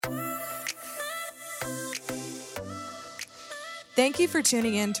Thank you for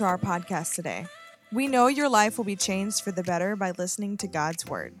tuning in to our podcast today. We know your life will be changed for the better by listening to God's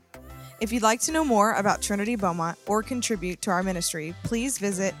Word. If you'd like to know more about Trinity Beaumont or contribute to our ministry, please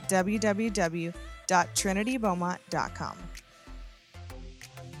visit www.trinitybeaumont.com.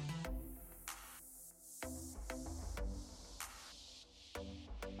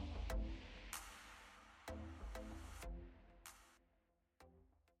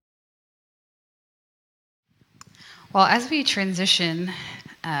 Well, as we transition,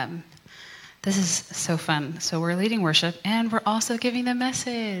 this is so fun. So we're leading worship, and we're also giving the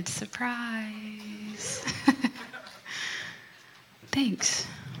message. Surprise. Thanks.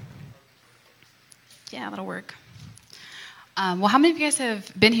 Yeah, that'll work. Well, how many of you guys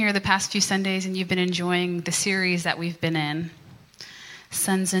have been here the past few Sundays and you've been enjoying the series that we've been in?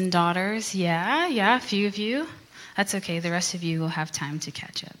 Sons and daughters. Yeah, a few of you. That's okay. The rest of you will have time to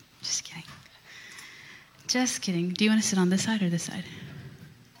catch up. Just kidding. Just kidding. Do you want to sit on this side or this side?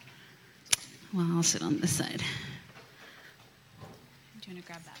 Well, I'll sit on this side. Do you want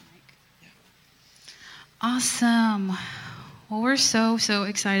to grab that mic? Yeah. Awesome. Well, we're so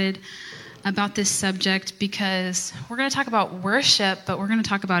excited about this subject because we're going to talk about worship, but we're going to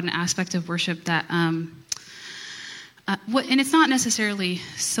talk about an aspect of worship that, and it's not necessarily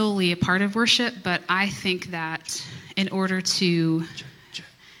solely a part of worship, but I think that in order to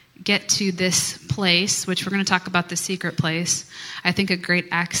get to this place, which we're going to talk about, the secret place, I think a great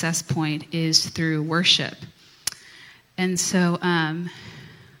access point is through worship. And so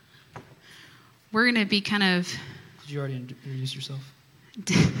we're going to be kind of... Did you already introduce yourself?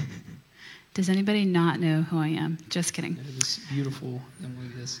 Does anybody not know who I am? Just kidding. This beautiful Emily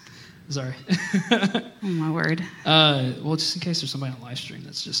is. Sorry. Oh, my word. Well, just in case there's somebody on live stream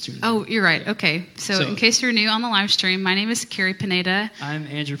that's just tuning in. Oh, you're right. Okay. So in case you're new on the live stream, my name is Carrie Pineda. I'm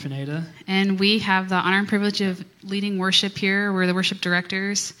Andrew Pineda. And we have the honor and privilege of leading worship here. We're the worship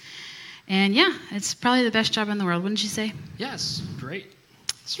directors. And yeah, it's probably the best job in the world, wouldn't you say? Yes. Great.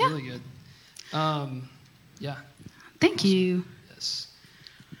 It's really good. Yeah. Thank you. Yes.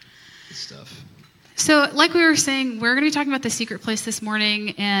 Good stuff. So like we were saying, we're going to be talking about the secret place this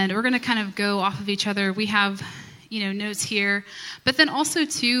morning, and we're going to kind of go off of each other. We have, notes here. But then also,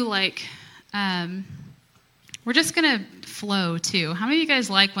 too, we're just going to flow, too. How many of you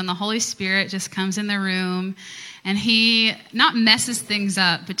guys like when the Holy Spirit just comes in the room and he not messes things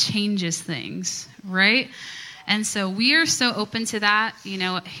up, but changes things, right? And so we are so open to that,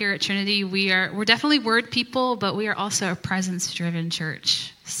 here at Trinity. We're definitely word people, but we are also a presence-driven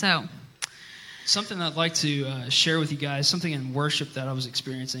church. So... something I'd like to share with you guys, something in worship that I was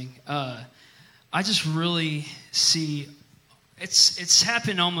experiencing. I just really see, it's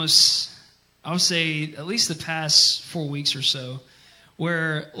happened almost, I would say, at least the past 4 weeks or so,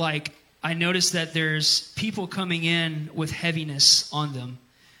 where, I noticed that there's people coming in with heaviness on them.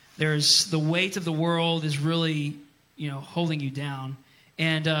 There's the weight of the world is really, holding you down.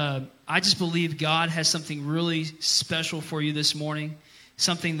 And I just believe God has something really special for you this morning,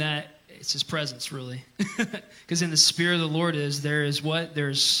 something that it's His presence, really. Because in the Spirit of the Lord there is what?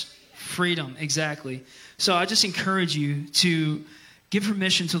 There's freedom, exactly. So I just encourage you to give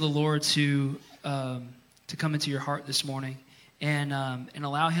permission to the Lord to come into your heart this morning and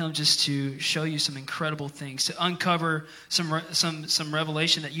allow Him just to show you some incredible things, to uncover some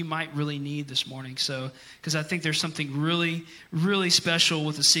revelation that you might really need this morning. So, because I think there's something really, really special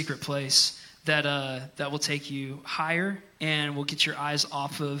with the secret place that will take you higher and will get your eyes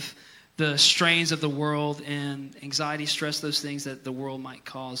off of the strains of the world and anxiety, stress, those things that the world might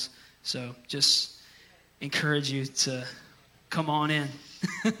cause. So just encourage you to come on in.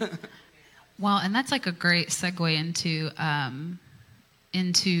 Well, and that's a great segue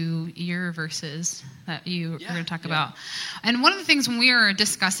into your verses that you are going to talk about. And one of the things when we were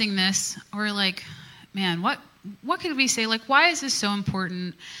discussing this, we're like, man, what could we say? Why is this so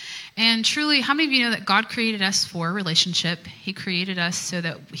important? And truly, how many of you know that God created us for a relationship? He created us so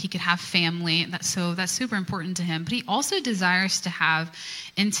that He could have family. So that's super important to Him. But He also desires to have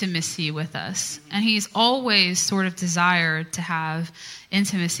intimacy with us. And He's always sort of desired to have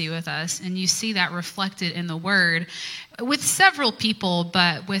intimacy with us. And you see that reflected in the Word with several people,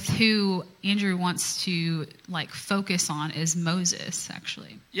 but with who Andrew wants to focus on is Moses,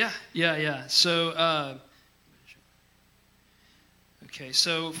 actually. Yeah. So, okay,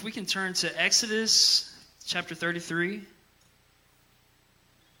 so if we can turn to Exodus chapter 33.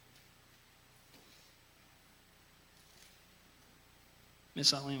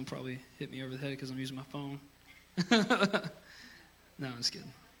 Miss Eileen will probably hit me over the head because I'm using my phone. No, I'm just kidding.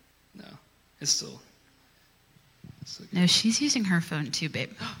 No, it's still good. No, she's using her phone too,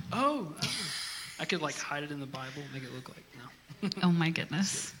 babe. Oh. I could hide it in the Bible, make it look like, no. Oh my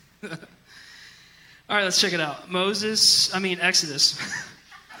goodness. All right, let's check it out. Exodus.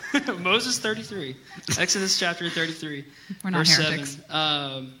 Moses 33. Exodus chapter 33. We're not verse heretics.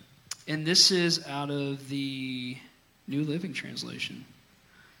 7. And this is out of the New Living Translation.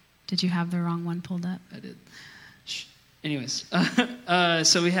 Did you have the wrong one pulled up? I did. Anyways,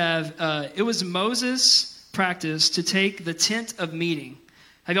 so we have, it was Moses' practice to take the tent of meeting.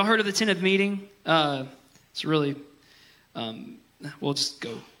 Have y'all heard of the tent of meeting? It's really, we'll just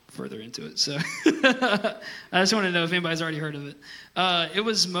go further into it. So I just want to know if anybody's already heard of it. It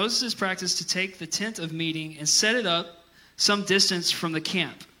was Moses' practice to take the tent of meeting and set it up some distance from the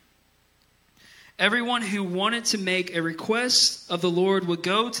camp. Everyone who wanted to make a request of the Lord would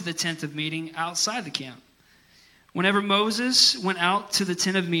go to the tent of meeting outside the camp. Whenever Moses went out to the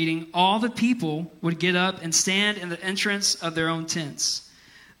tent of meeting, all the people would get up and stand in the entrance of their own tents.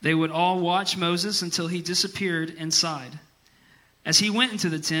 They would all watch Moses until he disappeared inside. As he went into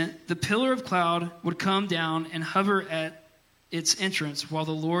the tent, the pillar of cloud would come down and hover at its entrance while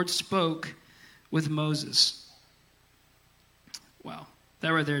the Lord spoke with Moses. Wow, that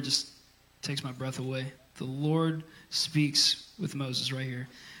right there just takes my breath away. The Lord speaks with Moses right here.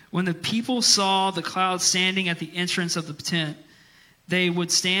 When the people saw the cloud standing at the entrance of the tent, they would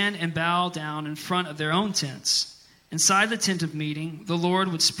stand and bow down in front of their own tents. Inside the tent of meeting, the Lord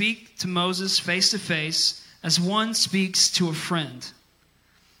would speak to Moses face to face as one speaks to a friend.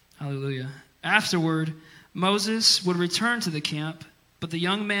 Hallelujah. Afterward, Moses would return to the camp, but the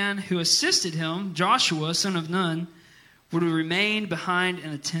young man who assisted him, Joshua, son of Nun, would remain behind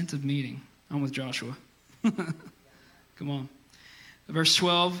in the tent of meeting. I'm with Joshua. Come on. Verse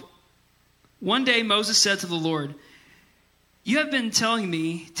 12. One day Moses said to the Lord, "You have been telling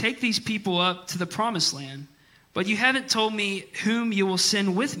me, take these people up to the promised land, but you haven't told me whom you will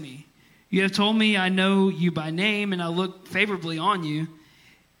send with me. You have told me I know you by name and I look favorably on you.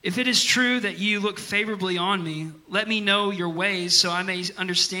 If it is true that you look favorably on me, let me know your ways so I may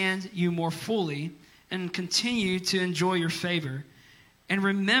understand you more fully and continue to enjoy your favor. And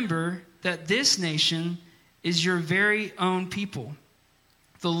remember that this nation is your very own people."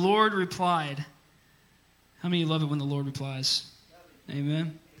 The Lord replied. How many love it when the Lord replies?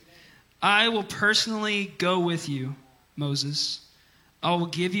 Amen. "I will personally go with you, Moses. I will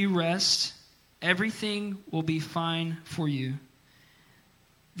give you rest. Everything will be fine for you."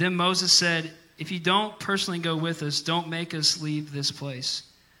 Then Moses said, "If you don't personally go with us, don't make us leave this place.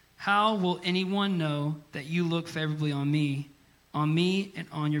 How will anyone know that you look favorably on me and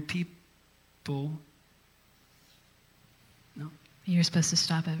on your people?" No? You're supposed to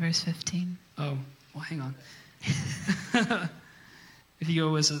stop at verse 15. Oh, well, hang on. If you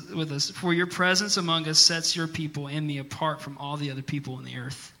go with us, "For your presence among us sets your people and me apart from all the other people on the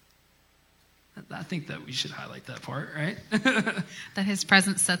earth." I think that we should highlight that part, right? That his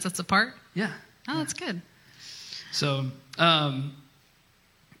presence sets us apart? Yeah. Oh, that's good. So,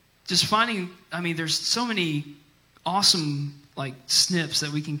 just finding, there's so many awesome, snips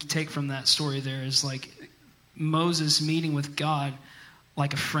that we can take from that story there is, Moses meeting with God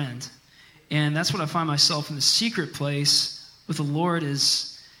like a friend. And that's what I find myself in the secret place with the Lord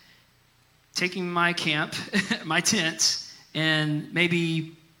is taking my camp, my tent, and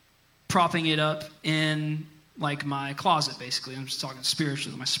maybe propping it up in my closet, basically. I'm just talking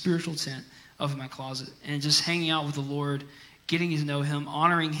spiritually, my spiritual tent of my closet, and just hanging out with the Lord, getting to know him,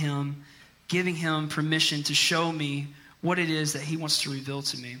 honoring him, giving him permission to show me what it is that he wants to reveal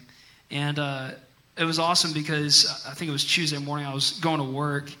to me. And it was awesome because I think it was Tuesday morning, I was going to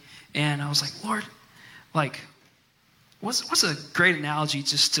work, and I was like, "Lord, what's a great analogy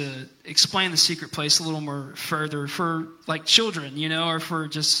just to explain the secret place a little more further for children, or for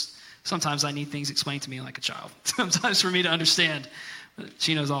just sometimes I need things explained to me like a child. Sometimes for me to understand.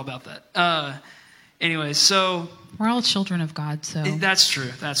 She knows all about that. Anyway, so we're all children of God, so that's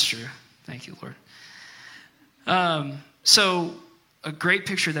true. That's true. Thank you, Lord. So a great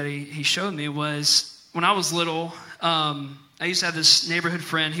picture that he showed me was when I was little. I used to have this neighborhood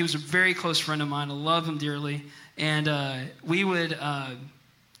friend. He was a very close friend of mine. I love him dearly. And we'd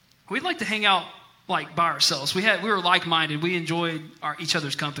like to hang out by ourselves. We were like-minded. We enjoyed each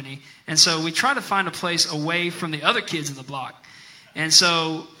other's company. And so we tried to find a place away from the other kids in the block. And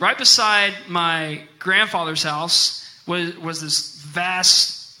so right beside my grandfather's house was this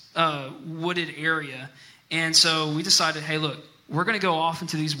vast wooded area. And so we decided, hey, look, we're going to go off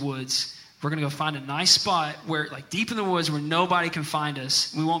into these woods. We're going to go find a nice spot where, deep in the woods where nobody can find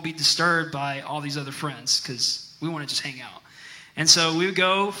us. We won't be disturbed by all these other friends because we want to just hang out. And so we would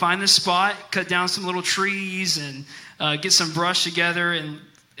go find this spot, cut down some little trees and get some brush together. And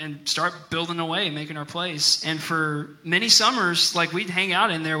and start building away, making our place. And for many summers, like, we'd hang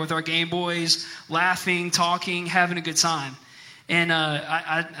out in there with our Game Boys, laughing, talking, having a good time. And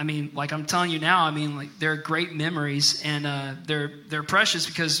I mean, like I'm telling you now, I mean, like, they're great memories, and they're precious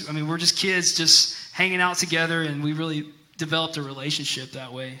because, I mean, we're just kids just hanging out together, and we really developed a relationship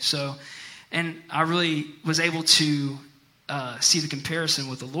that way. So, and I really was able to see the comparison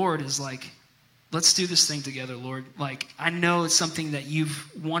with the Lord is like, let's do this thing together, Lord. Like, I know it's something that you've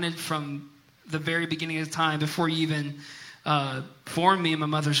wanted from the very beginning of time, before you even formed me in my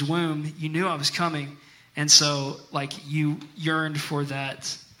mother's womb. You knew I was coming. And so, like, you yearned for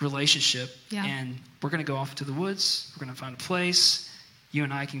that relationship. Yeah. And we're going to go off into the woods. We're going to find a place. You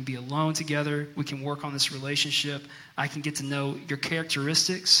and I can be alone together. We can work on this relationship. I can get to know your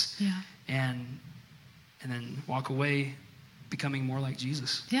characteristics. Yeah. And then walk away becoming more like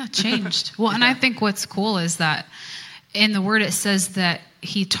Jesus. Yeah, changed. Well, and I think what's cool is that in the Word it says that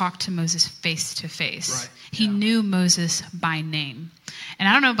he talked to Moses face to face. Right. He knew Moses by name. And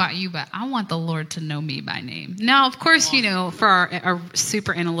I don't know about you, but I want the Lord to know me by name. Now, of course, you know, for our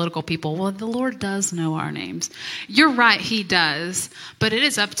super analytical people, well, the Lord does know our names. You're right, he does. But it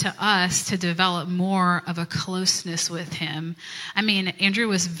is up to us to develop more of a closeness with him. I mean, Andrew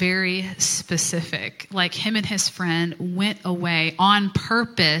was very specific. Like, him and his friend went away on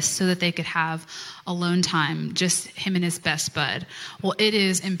purpose so that they could have alone time, just him and his best bud. Well, it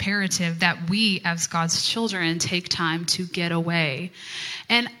is imperative that we, as God's children, take time to get away.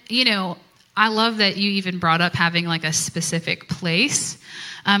 And, you know, I love that you even brought up having like a specific place.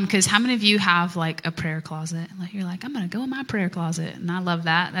 Because how many of you have like a prayer closet? Like, you're like, I'm going to go in my prayer closet. And I love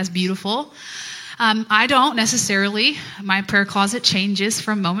that. That's beautiful. I don't necessarily. My prayer closet changes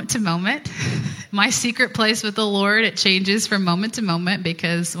from moment to moment. My secret place with the Lord, it changes from moment to moment,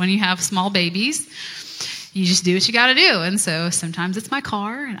 because when you have small babies, you just do what you got to do. And so sometimes it's my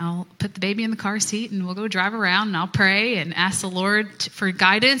car, and I'll put the baby in the car seat, and we'll go drive around, and I'll pray and ask the Lord for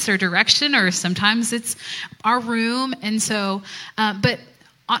guidance or direction, or sometimes it's our room. And so,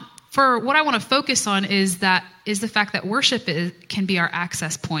 for what I want to focus on is the fact that worship can be our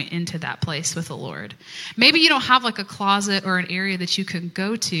access point into that place with the Lord. Maybe you don't have like a closet or an area that you can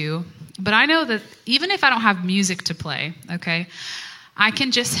go to, but I know that even if I don't have music to play, okay, I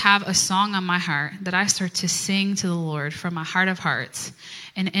can just have a song on my heart that I start to sing to the Lord from my heart of hearts,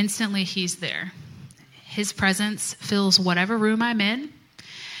 and instantly he's there. His presence fills whatever room I'm in,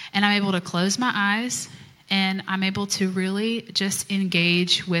 and I'm able to close my eyes, and I'm able to really just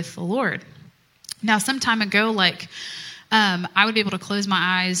engage with the Lord. Now, some time ago, I would be able to close my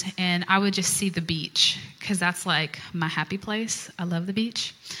eyes and I would just see the beach, because that's like my happy place. I love the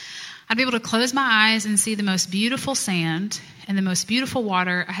beach. I'd be able to close my eyes and see the most beautiful sand and the most beautiful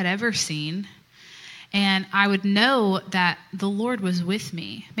water I had ever seen. And I would know that the Lord was with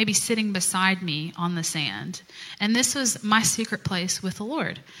me, maybe sitting beside me on the sand. And this was my secret place with the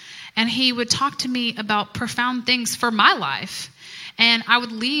Lord. And he would talk to me about profound things for my life. And I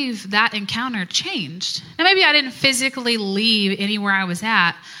would leave that encounter changed. Now, maybe I didn't physically leave anywhere I was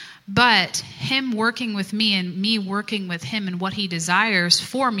at, but him working with me and me working with him and what he desires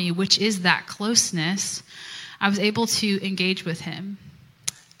for me, which is that closeness, I was able to engage with him.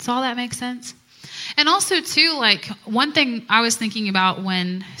 Does all that make sense? And also, too, like, one thing I was thinking about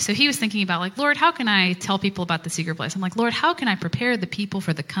so he was thinking about, like, Lord, how can I tell people about the secret place? I'm like, Lord, how can I prepare the people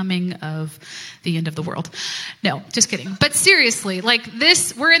for the coming of the end of the world? No, just kidding. But seriously, like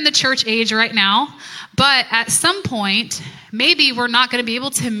this, we're in the church age right now, but at some point, maybe we're not going to be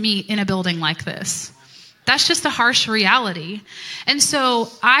able to meet in a building like this. That's just a harsh reality. And so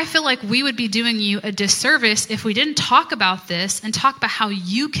I feel like we would be doing you a disservice if we didn't talk about this and talk about how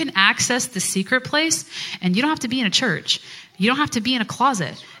you can access the secret place. And you don't have to be in a church. You don't have to be in a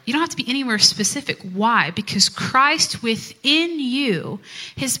closet. You don't have to be anywhere specific. Why? Because Christ within you,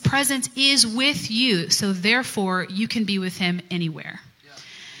 his presence is with you. So therefore, you can be with him anywhere.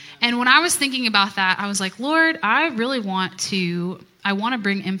 And when I was thinking about that, I was like, Lord, I really want to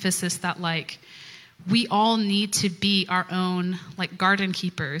bring emphasis that, like, we all need to be our own, like, garden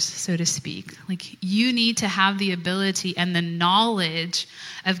keepers, so to speak. Like, you need to have the ability and the knowledge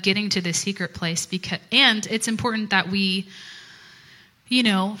of getting to the secret place, and it's important that we,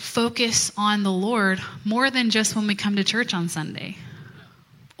 focus on the Lord more than just when we come to church on Sunday,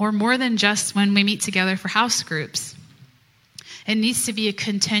 or more than just when we meet together for house groups. It needs to be a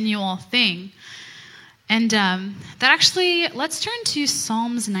continual thing. And let's turn to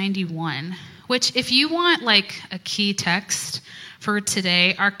Psalms 91. Which, if you want like a key text for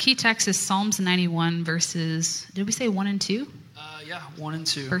today, our key text is Psalms 91 verses, did we say 1 and 2? 1 and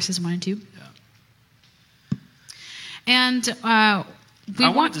 2. Verses 1 and 2. Yeah. And I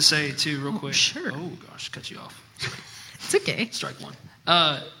wanted to say, too, real quick. Sure. Oh, gosh, cut you off. It's okay. Strike one.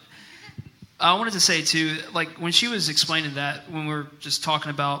 I wanted to say, too, like when she was explaining that, when we were just talking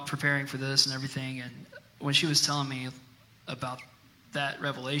about preparing for this and everything, and when she was telling me about that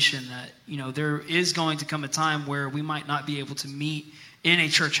revelation that, you know, there is going to come a time where we might not be able to meet in a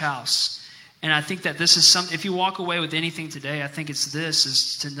church house. And I think that this is something, if you walk away with anything today, I think it's this,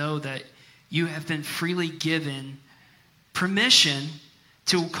 is to know that you have been freely given permission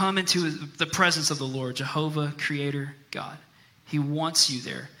to come into the presence of the Lord, Jehovah, Creator, God. He wants you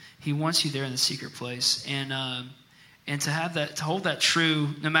there. He wants you there in the secret place. And to have that, to hold that true,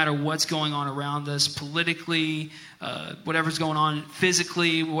 no matter what's going on around us, politically, whatever's going on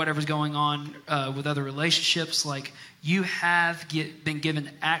physically, whatever's going on with other relationships, like you have been given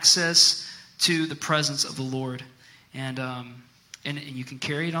access to the presence of the Lord, and you can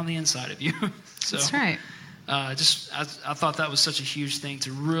carry it on the inside of you. So, that's right. I thought that was such a huge thing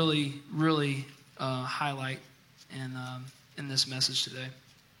to really, really highlight in this message today.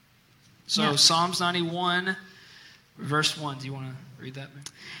 So yeah. Psalms 91, verse 1. Do you want to read that?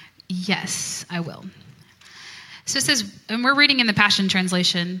 Yes, I will. So it says, and we're reading in the Passion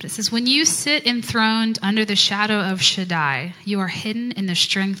Translation, it says, when you sit enthroned under the shadow of Shaddai, you are hidden in the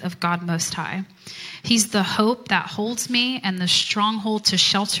strength of God Most High. He's the hope that holds me and the stronghold to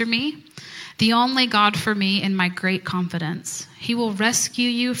shelter me, the only God for me in my great confidence. He will rescue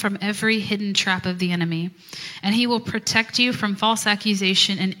you from every hidden trap of the enemy, and he will protect you from false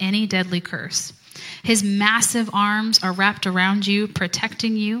accusation and any deadly curse. His massive arms are wrapped around you,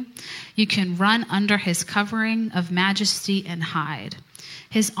 protecting you. You can run under his covering of majesty and hide.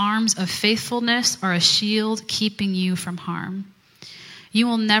 His arms of faithfulness are a shield keeping you from harm. You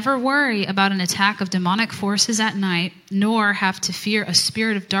will never worry about an attack of demonic forces at night, nor have to fear a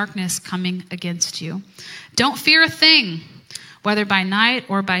spirit of darkness coming against you. Don't fear a thing. Whether by night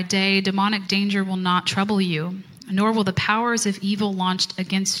or by day, demonic danger will not trouble you, nor will the powers of evil launched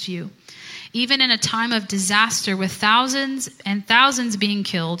against you. Even in a time of disaster with thousands and thousands being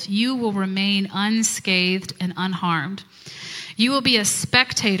killed, you will remain unscathed and unharmed. You will be a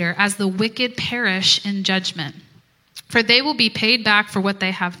spectator as the wicked perish in judgment, for they will be paid back for what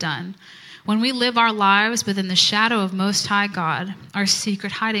they have done. When we live our lives within the shadow of Most High God, our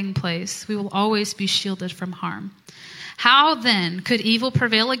secret hiding place, we will always be shielded from harm. How then could evil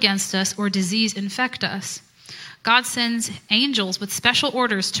prevail against us or disease infect us? God sends angels with special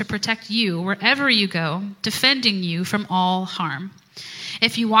orders to protect you wherever you go, defending you from all harm.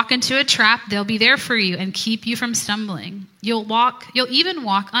 If you walk into a trap, they'll be there for you and keep you from stumbling. You'll even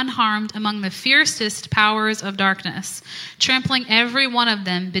walk unharmed among the fiercest powers of darkness, trampling every one of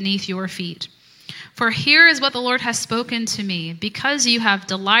them beneath your feet. For here is what the Lord has spoken to me. Because you have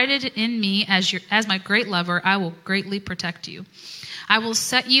delighted in me as my great lover, I will greatly protect you. I will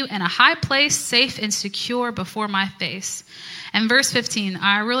set you in a high place, safe and secure before my face. And verse 15,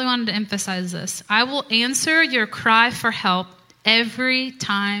 I really wanted to emphasize this. I will answer your cry for help every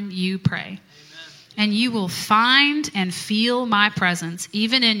time you pray. Amen. And you will find and feel my presence,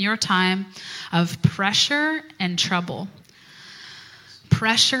 even in your time of pressure and trouble.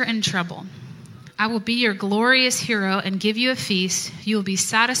 Pressure and trouble. I will be your glorious hero and give you a feast. You will be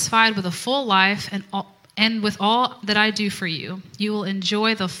satisfied with a full life and with all that I do for you. You will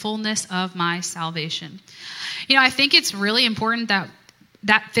enjoy the fullness of my salvation. You know, I think it's really important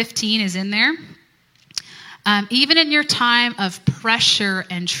that 15 is in there. Even in your time of pressure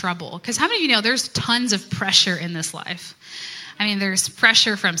and trouble. Because how many of you know there's tons of pressure in this life? I mean, there's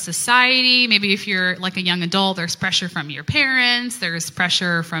pressure from society. Maybe if you're like a young adult, there's pressure from your parents. There's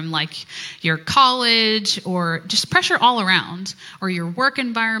pressure from like your college or just pressure all around or your work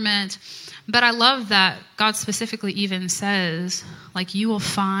environment. But I love that God specifically even says, like, you will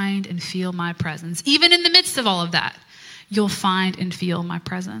find and feel my presence. Even in the midst of all of that, you'll find and feel my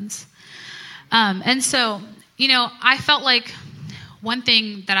presence. And so, you know, I felt like one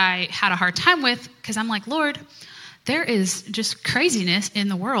thing that I had a hard time with, because I'm like, Lord, there is just craziness in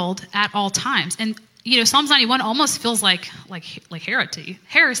the world at all times. And, you know, Psalms 91 almost feels like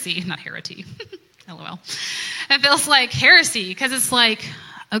heresy, not heresy. LOL. It feels like heresy because it's like,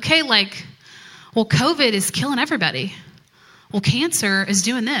 okay, like, well, COVID is killing everybody. Well, cancer is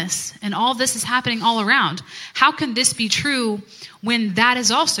doing this, and all this is happening all around. How can this be true when that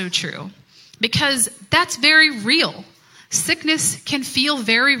is also true? Because that's very real. Sickness can feel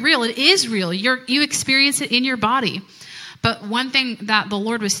very real. It is real. You experience it in your body. But one thing that the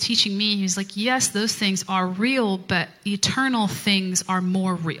Lord was teaching me, he was like, yes, those things are real, but eternal things are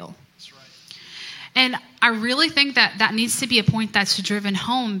more real. That's right. And I really think that needs to be a point that's driven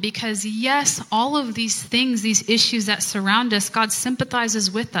home, because yes, all of these things, these issues that surround us, God sympathizes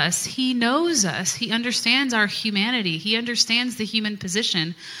with us. He knows us. He understands our humanity. He understands the human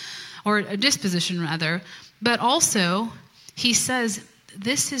position, or a disposition rather. But also, he says,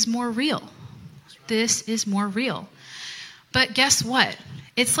 this is more real. This is more real. But guess what?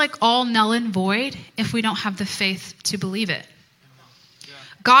 It's like all null and void if we don't have the faith to believe it.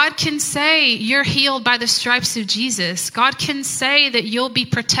 God can say you're healed by the stripes of Jesus. God can say that you'll be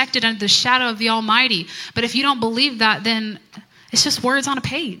protected under the shadow of the Almighty. But if you don't believe that, then it's just words on a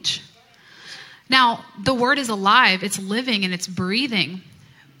page. Now, the word is alive, it's living, and it's breathing.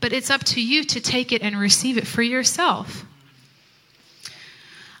 But it's up to you to take it and receive it for yourself.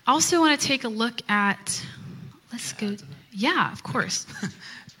 I also want to take a look at, let's go. Yeah, of course.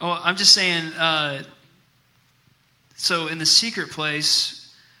 Oh, I'm just saying, so in the secret place,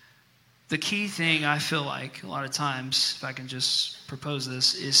 the key thing I feel like a lot of times, if I can just propose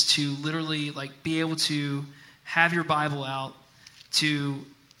this, is to literally like be able to have your Bible out, to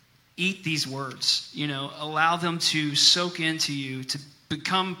eat these words, allow them to soak into you, to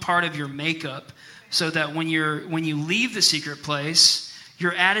become part of your makeup, so that when you leave the secret place,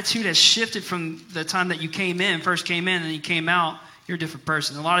 your attitude has shifted from the time that you first came in, and you came out, you're a different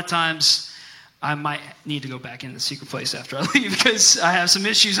person. A lot of times, I might need to go back in the secret place after I leave because I have some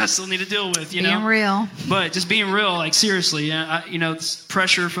issues I still need to deal with, Being real. But just being real, like seriously, it's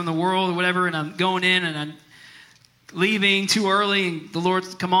pressure from the world or whatever, and I'm going in and I'm leaving too early, and the Lord,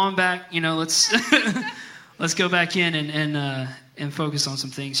 come on back, let's let's go back in and focus on some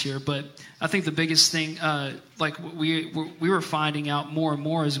things here. But I think the biggest thing, like we were finding out more and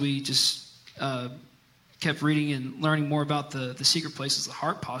more as we just kept reading and learning more about the secret place, is the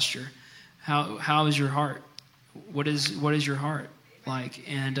heart posture. How is your heart? What is your heart like?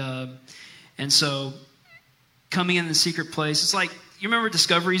 And so coming in the secret place, it's like, you remember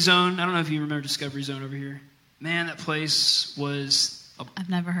Discovery Zone? I don't know if you remember Discovery Zone over here. Man, that place was... I've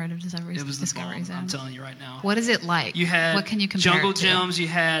never heard of Discovery Zone. It was the bomb, I'm telling you right now. What is it like? You had what can you compare jungle it to? gyms. You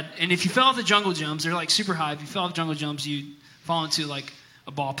had, and if you fell off the jungle gyms, they're like super high. If you fell off jungle gyms, you'd fall into like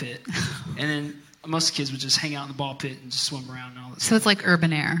a ball pit, and then most of the kids would just hang out in the ball pit and just swim around and all that. So it's like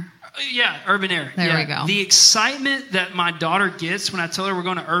urban air. Yeah, urban air. There we go. The excitement that my daughter gets when I tell her we're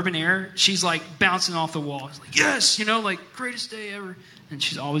going to urban air, she's like bouncing off the wall. It's like, yes, like greatest day ever. And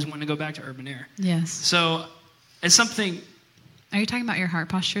she's always wanting to go back to urban air. Yes. So it's something. Are you talking about your heart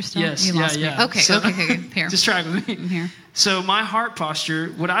posture still? Yes. You lost me. Okay. So, okay. Here. Just track with me. I'm here. So my heart posture,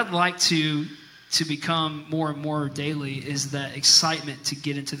 what I'd like to become more and more daily is that excitement to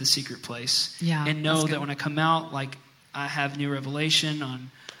get into the secret place. Yeah. And know that when I come out, like I have new revelation on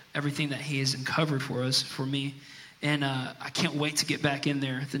everything that he has uncovered for me. And I can't wait to get back in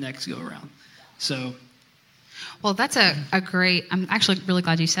there the next go around. So. Well, that's a great, I'm actually really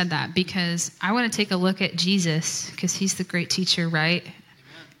glad you said that, because I want to take a look at Jesus, because he's the great teacher, right? Amen.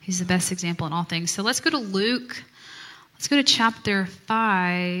 He's the best example in all things. So let's go to Luke. Let's go to chapter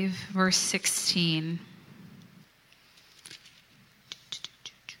 5, verse 16.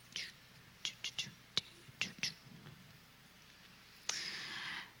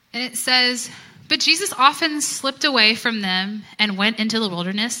 And it says, "But Jesus often slipped away from them and went into the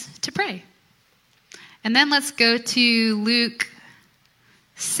wilderness to pray." And then let's go to Luke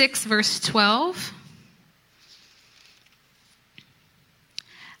 6, verse 12.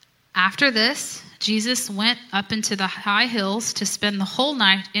 "After this, Jesus went up into the high hills to spend the whole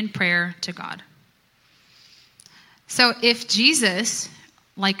night in prayer to God." So if Jesus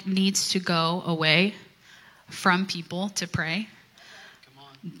needs to go away from people to pray,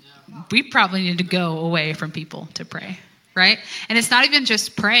 we probably need to go away from people to pray, right? And it's not even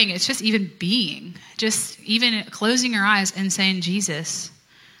just praying, it's just even being, just even closing your eyes and saying, "Jesus,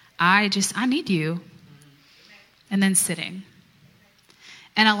 I need you." And then sitting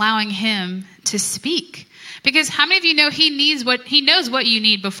and allowing him to speak. Because how many of you know he knows what you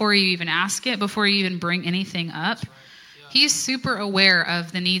need before you even ask it, before you even bring anything up? Right. Yeah. He's super aware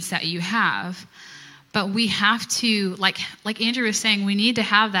of the needs that you have. But we have to, like Andrew was saying, we need to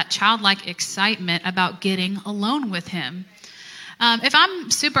have that childlike excitement about getting alone with him. If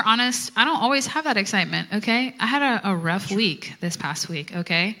I'm super honest, I don't always have that excitement, okay? I had a rough week this past week,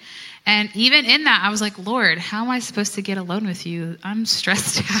 okay? And even in that, I was like, "Lord, how am I supposed to get alone with you? I'm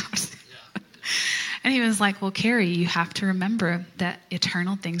stressed out." And he was like, "Well, Carrie, you have to remember that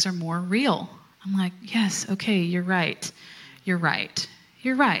eternal things are more real." I'm like, "Yes, okay, you're right. You're right.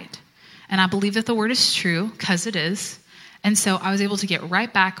 You're right." And I believe that the word is true, because it is. And so I was able to get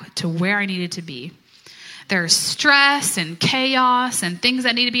right back to where I needed to be. there's stress and chaos and things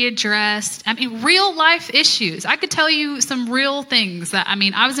that need to be addressed. I mean, real life issues. I could tell you some real things that,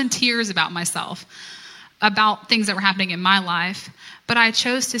 I was in tears about myself, about things that were happening in my life. But I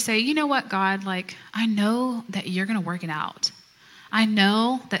chose to say, you know what, God, like, I know that you're going to work it out. I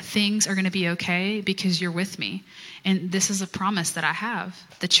know that things are going to be okay because you're with me. And this is a promise that I have,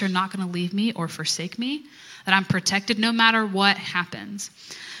 that you're not going to leave me or forsake me, that I'm protected no matter what happens.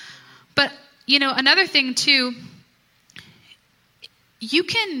 But another thing too, you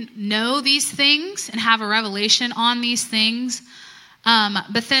can know these things and have a revelation on these things,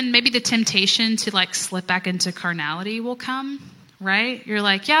 but then maybe the temptation to like slip back into carnality will come, right? You're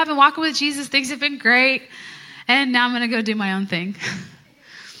like, yeah, I've been walking with Jesus, things have been great, and now I'm going to go do my own thing.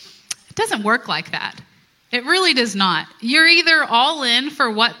 It doesn't work like that. It really does not. You're either all in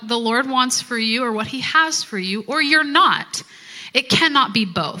for what the Lord wants for you or what he has for you, or you're not. It cannot be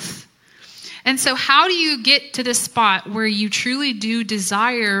both. And so how do you get to this spot where you truly do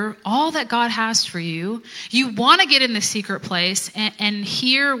desire all that God has for you? You want to get in the secret place and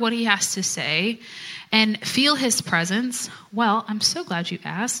hear what he has to say and feel his presence. Well, I'm so glad you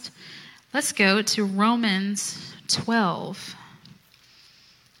asked. Let's go to Romans 12.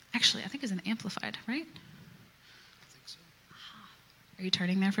 Actually, I think it's an Amplified, right? I think so. Are you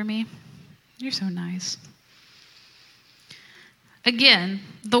turning there for me? You're so nice. Again,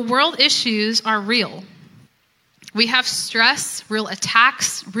 the world issues are real. We have stress, real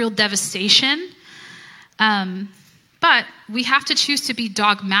attacks, real devastation. But we have to choose to be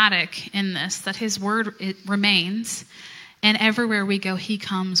dogmatic in this, that his word it remains. And everywhere we go, he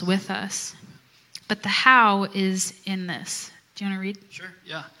comes with us. But the how is in this. Do you want to read? Sure,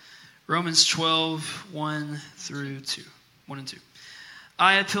 yeah. Romans 12, 1 and 2.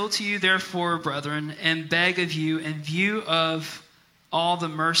 I appeal to you, therefore, brethren, and beg of you, in view of all the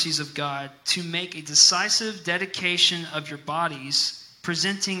mercies of God, to make a decisive dedication of your bodies,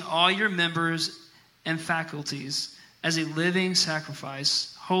 presenting all your members and faculties as a living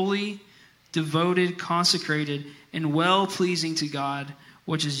sacrifice, holy, devoted, consecrated, and well-pleasing to God,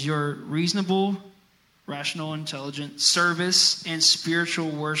 which is your reasonable, rational, intelligent service and spiritual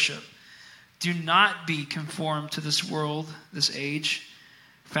worship. Do not be conformed to this world, this age,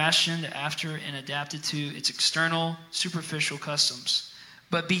 fashioned after and adapted to its external, superficial customs,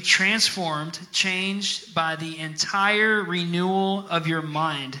 but be transformed, changed by the entire renewal of your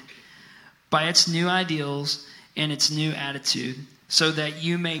mind, by its new ideals and its new attitude, so that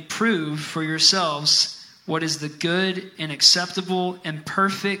you may prove for yourselves what is the good and acceptable and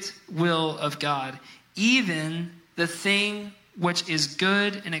perfect will of God, even the thing which is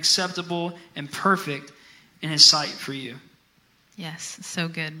good and acceptable and perfect in his sight for you. Yes, so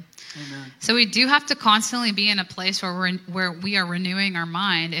good. Amen. So we do have to constantly be in a place where we are renewing our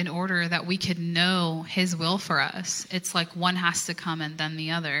mind in order that we could know his will for us. It's like one has to come and then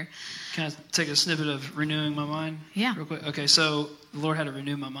the other. Can I take a snippet of renewing my mind? Yeah. Real quick. Okay, so the Lord had to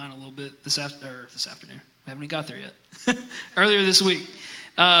renew my mind a little bit this afternoon. I haven't even got there yet. Earlier this week.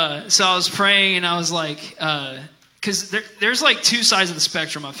 So I was praying and I was like, because there's like two sides of the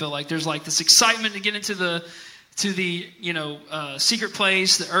spectrum, I feel like. There's like this excitement to get into the secret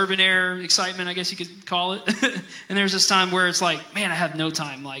place, the urban air excitement, I guess you could call it. And there's this time where it's like, man, I have no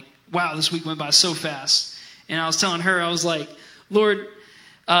time. Like, wow, this week went by so fast. And I was telling her, I was like, Lord,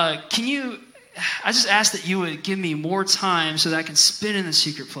 I just ask that you would give me more time so that I can spend in the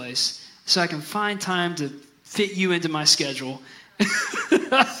secret place, so I can find time to fit you into my schedule.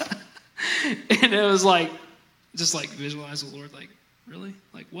 And it was like, just like visualize the Lord, like, really?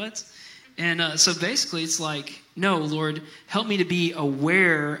 Like, what? And so basically it's like, no, Lord, help me to be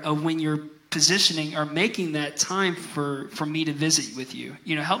aware of when you're positioning or making that time for me to visit with you.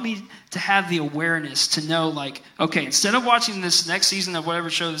 Help me to have the awareness to know, like, okay, instead of watching this next season of whatever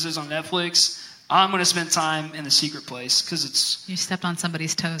show this is on Netflix, I'm going to spend time in the secret place because it's... You stepped on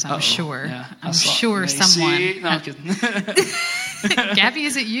somebody's toes, I'm sure. Yeah, I'm sure someone... No, I'm kidding. Gabby,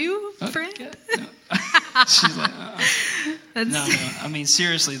 is it you, friend? Okay. No. She's like, No. I mean,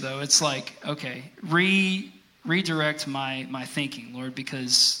 seriously, though, it's like, okay, redirect my thinking, Lord,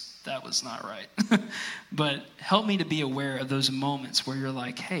 because that was not right. But help me to be aware of those moments where you're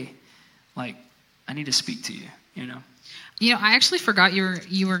like, hey, like, I need to speak to you, I actually forgot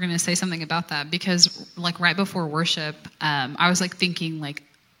you were going to say something about that because, like, right before worship, I was, like, thinking, like,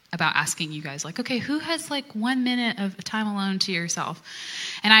 about asking you guys, like, okay, who has, like, 1 minute of time alone to yourself?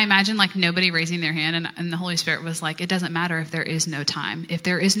 And I imagine, like, nobody raising their hand, and the Holy Spirit was like, it doesn't matter if there is no time. If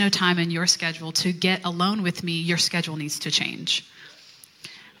there is no time in your schedule to get alone with me, your schedule needs to change.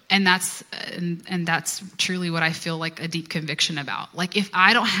 And that's truly what I feel like a deep conviction about. Like if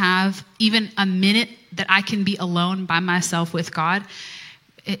I don't have even a minute that I can be alone by myself with God,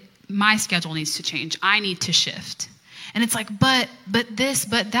 my schedule needs to change. I need to shift. And it's like, but this,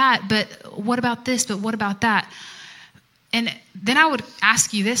 but that, but what about this, but what about that? And then I would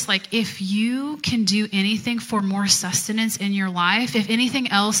ask you this, like, if you can do anything for more sustenance in your life, if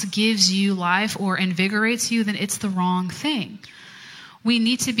anything else gives you life or invigorates you, then it's the wrong thing. We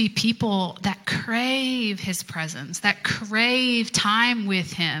need to be people that crave his presence, that crave time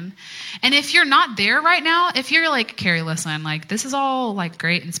with him. And if you're not there right now, if you're like, Carrie, listen, like this is all like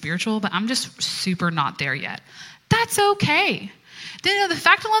great and spiritual, but I'm just super not there yet. That's okay. Then the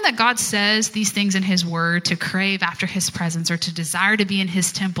fact alone that God says these things in his word to crave after his presence or to desire to be in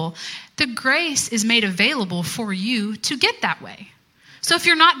his temple, the grace is made available for you to get that way. So if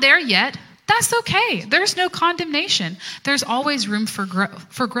you're not there yet, that's okay. There's no condemnation. There's always room for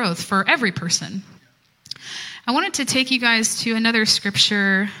growth for every person. I wanted to take you guys to another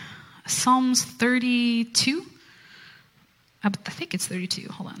scripture, Psalms 32. I think it's 32.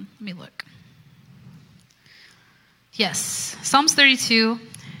 Hold on. Let me look. Yes, Psalms 32,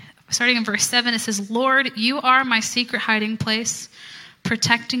 starting in verse 7, it says, Lord, you are my secret hiding place,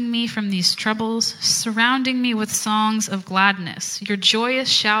 protecting me from these troubles, surrounding me with songs of gladness. Your joyous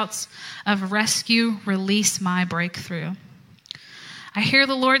shouts of rescue release my breakthrough. I hear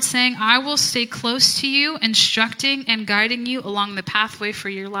the Lord saying, I will stay close to you, instructing and guiding you along the pathway for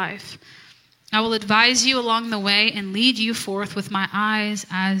your life. I will advise you along the way and lead you forth with my eyes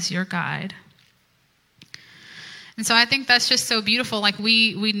as your guide. And so I think that's just so beautiful. Like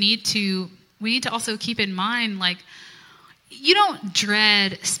we need to also keep in mind, like, you don't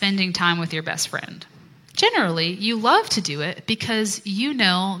dread spending time with your best friend. Generally, you love to do it because you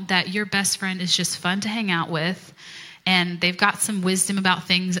know that your best friend is just fun to hang out with, and they've got some wisdom about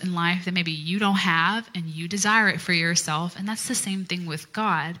things in life that maybe you don't have, and you desire it for yourself. And that's the same thing with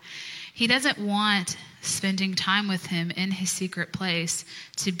God. He doesn't want spending time with him in his secret place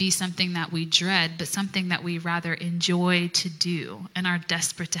to be something that we dread, but something that we rather enjoy to do and are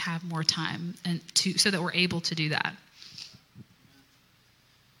desperate to have more time and so that we're able to do that.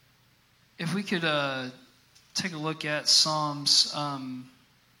 If we could take a look at Psalms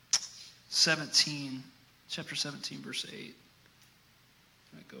 17, chapter 17, verse 8. Can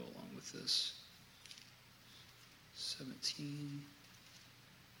I go along with this? 17.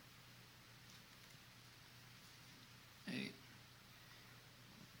 8.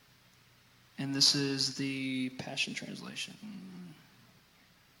 And this is the Passion Translation.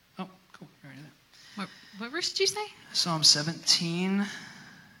 Oh, cool. Right there. What verse did you say? Psalm 17.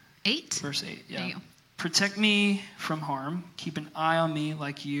 8? Verse 8, yeah. There you go. Protect me from harm. Keep an eye on me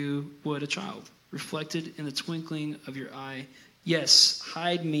like you would a child, reflected in the twinkling of your eye. Yes,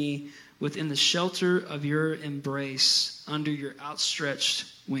 hide me within the shelter of your embrace, under your outstretched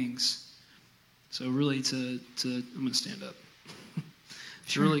wings. So really I'm going to stand up.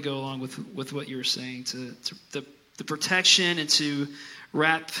 To really go along with what you were saying, to the protection and to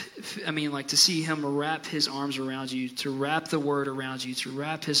to see him wrap his arms around you, to wrap the word around you, to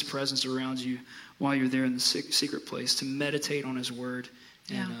wrap his presence around you while you're there in the secret place, to meditate on his word.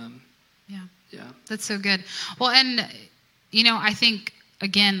 And, yeah. That's so good. Well, and, I think,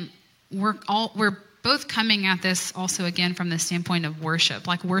 again, we're both coming at this also, again, from the standpoint of worship,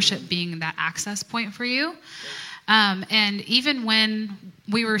 like worship being that access point for you. And even when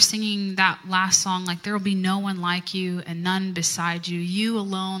we were singing that last song, like, there will be no one like you and none beside you. You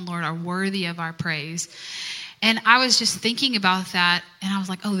alone, Lord, are worthy of our praise. And I was just thinking about that, and I was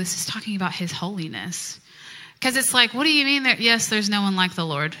like, oh, this is talking about his holiness. Because it's like, what do you mean that, yes, there's no one like the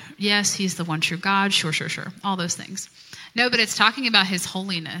Lord. Yes, he's the one true God. Sure. All those things. No, but it's talking about his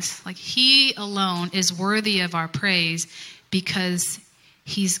holiness. Like, he alone is worthy of our praise because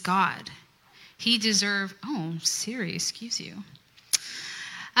he's God. He deserved, Siri, excuse you.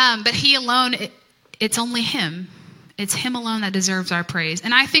 But he alone, it's only him. It's him alone that deserves our praise.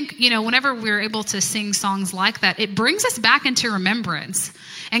 And I think, whenever we're able to sing songs like that, it brings us back into remembrance.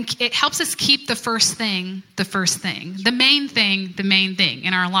 And it helps us keep the main thing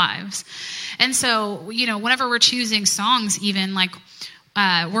in our lives. And so, whenever we're choosing songs, even like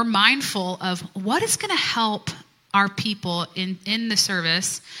we're mindful of what is going to help our people in the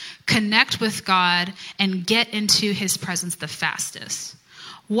service connect with God and get into his presence the fastest.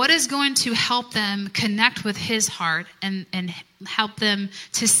 What is going to help them connect with his heart and help them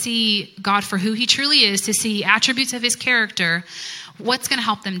to see God for who he truly is, to see attributes of his character? What's going to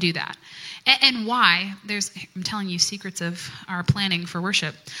help them do that? And why? I'm telling you secrets of our planning for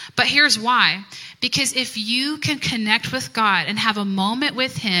worship. But here's why. Because if you can connect with God and have a moment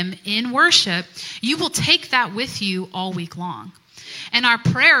with him in worship, you will take that with you all week long. And our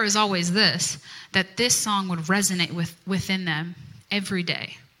prayer is always this, that this song would resonate within them every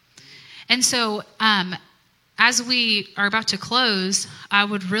day. And so as we are about to close, I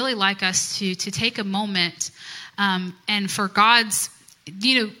would really like us to take a moment and for God's,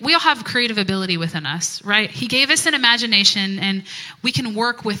 we all have creative ability within us, right? He gave us an imagination and we can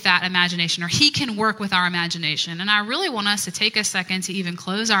work with that imagination, or he can work with our imagination. And I really want us to take a second to even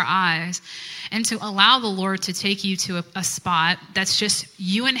close our eyes and to allow the Lord to take you to a spot that's just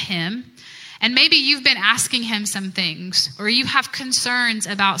you and him. And maybe you've been asking him some things, or you have concerns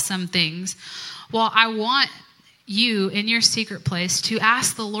about some things. Well, I want you in your secret place to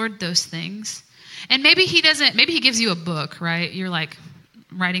ask the Lord those things. And maybe he gives you a book, right? You're like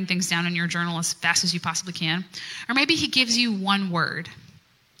writing things down in your journal as fast as you possibly can. Or maybe he gives you one word.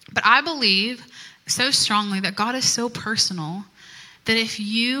 But I believe so strongly that God is so personal that if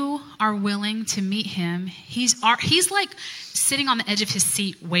you are willing to meet him, he's like sitting on the edge of his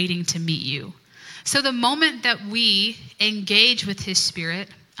seat waiting to meet you. So the moment that we engage with his spirit,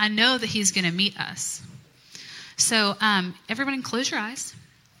 I know that he's going to meet us. So everybody close your eyes.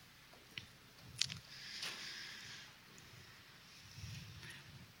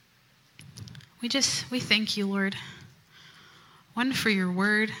 We thank you, Lord. One, for your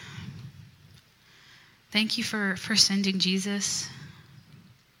word. Thank you for sending Jesus.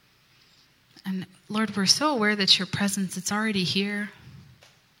 And Lord, we're so aware that your presence, it's already here.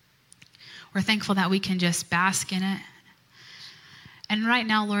 We're thankful that we can just bask in it. And right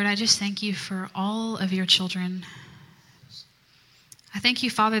now, Lord, I just thank you for all of your children. I thank you,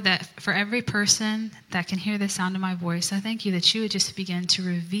 Father, that for every person that can hear the sound of my voice, I thank you that you would just begin to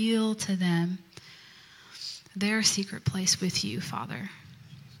reveal to them their secret place with you, Father.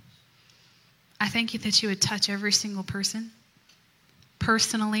 I thank you that you would touch every single person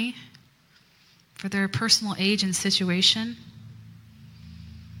personally, for their personal age and situation.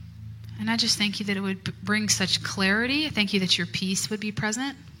 And I just thank you that it would bring such clarity. I thank you that your peace would be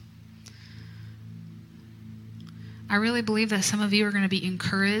present. I really believe that some of you are going to be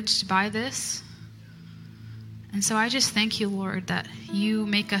encouraged by this. And so I just thank you, Lord, that you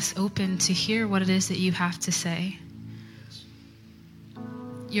make us open to hear what it is that you have to say.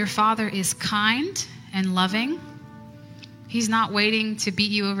 Your Father is kind and loving. He's not waiting to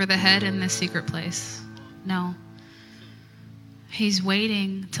beat you over the head in this secret place. No. He's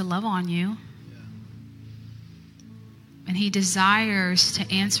waiting to love on you. And he desires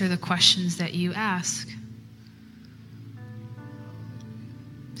to answer the questions that you ask.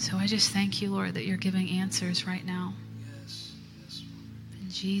 So I just thank you, Lord, that you're giving answers right now. In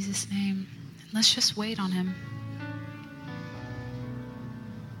Jesus' name. Let's just wait on him.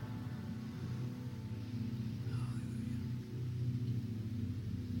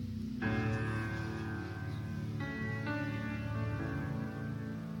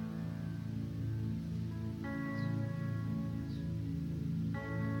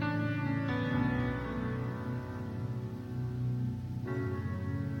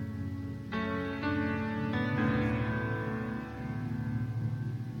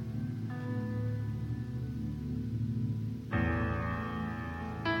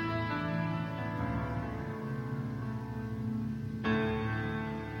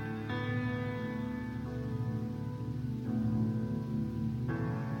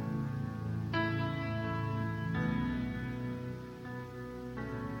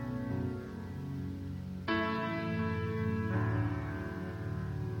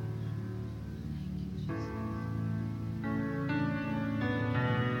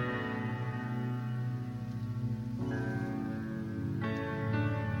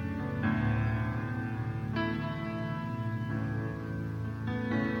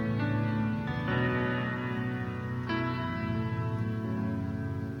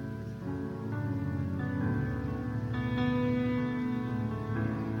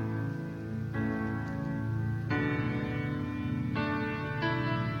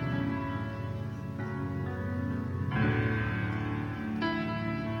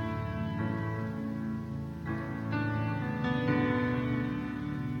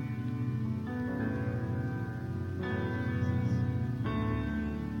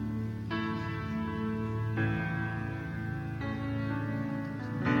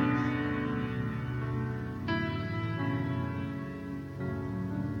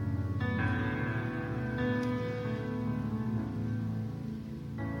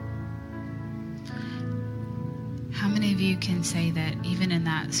 of you can say that even in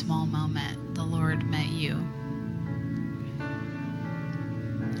that small moment, the Lord met you?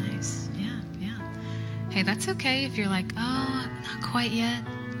 Nice. Yeah. Hey, that's okay if you're like, oh, not quite yet.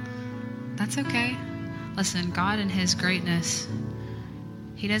 That's okay. Listen, God in his greatness,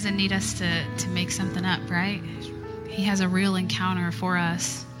 he doesn't need us to make something up, right? He has a real encounter for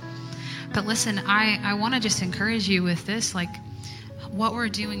us. But listen, I want to just encourage you with this, like what we're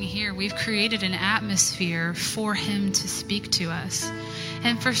doing here, we've created an atmosphere for him to speak to us.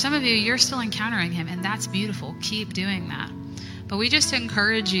 And for some of you, you're still encountering him, and that's beautiful. Keep doing that. But we just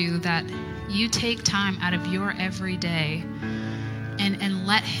encourage you that you take time out of your everyday and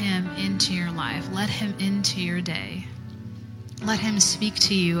let him into your life. Let him into your day. Let him speak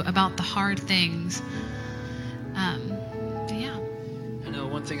to you about the hard things. But yeah. I know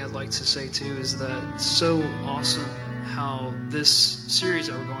one thing I'd like to say too is that it's so awesome how this series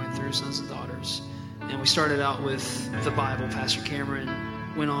that we're going through, Sons and Daughters, and we started out with the Bible. Pastor Cameron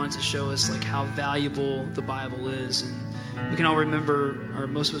went on to show us like how valuable the Bible is, and we can all remember, or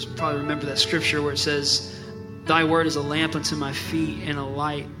most of us probably remember that scripture where it says, "Thy word is a lamp unto my feet and a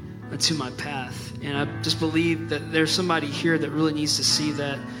light unto my path." And I just believe that there's somebody here that really needs to see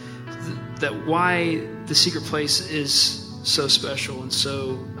that why the secret place is so special and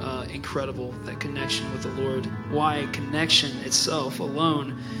so incredible, that connection with the Lord, why connection itself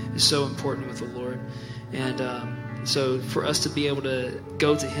alone is so important with the Lord. And so for us to be able to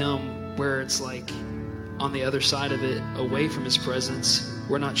go to him where it's like on the other side of it, away from his presence,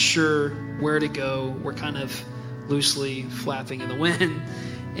 we're not sure where to go, we're kind of loosely flapping in the wind,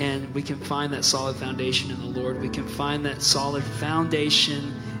 and we can find that solid foundation in the Lord. We can find that solid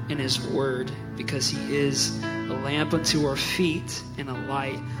foundation in his word, because he is a lamp unto our feet and a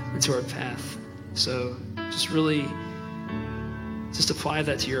light unto our path. So just really just apply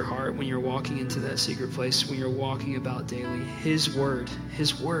that to your heart when you're walking into that secret place, when you're walking about daily. His word.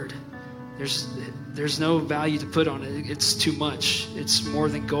 There's no value to put on it. It's too much. It's more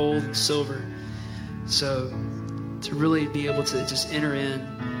than gold and silver. So to really be able to just enter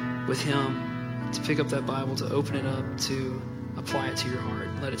in with him, to pick up that Bible, to open it up, to apply it to your heart,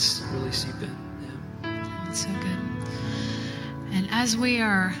 let it really seep in. Yeah. That's so good. And as we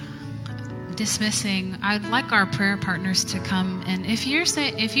are dismissing, I'd like our prayer partners to come. And if you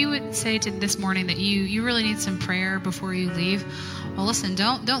would say to this morning that you really need some prayer before you leave, well, listen,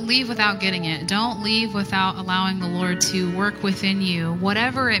 don't leave without getting it. Don't leave without allowing the Lord to work within you,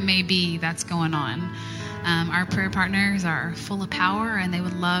 whatever it may be that's going on. Our prayer partners are full of power, and they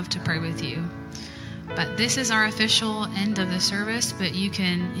would love to pray with you. But this is our official end of the service, but you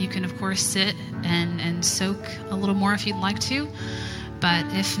can of course sit and soak a little more if you'd like to. But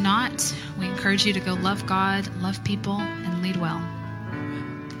if not, we encourage you to go love God, love people, and lead well.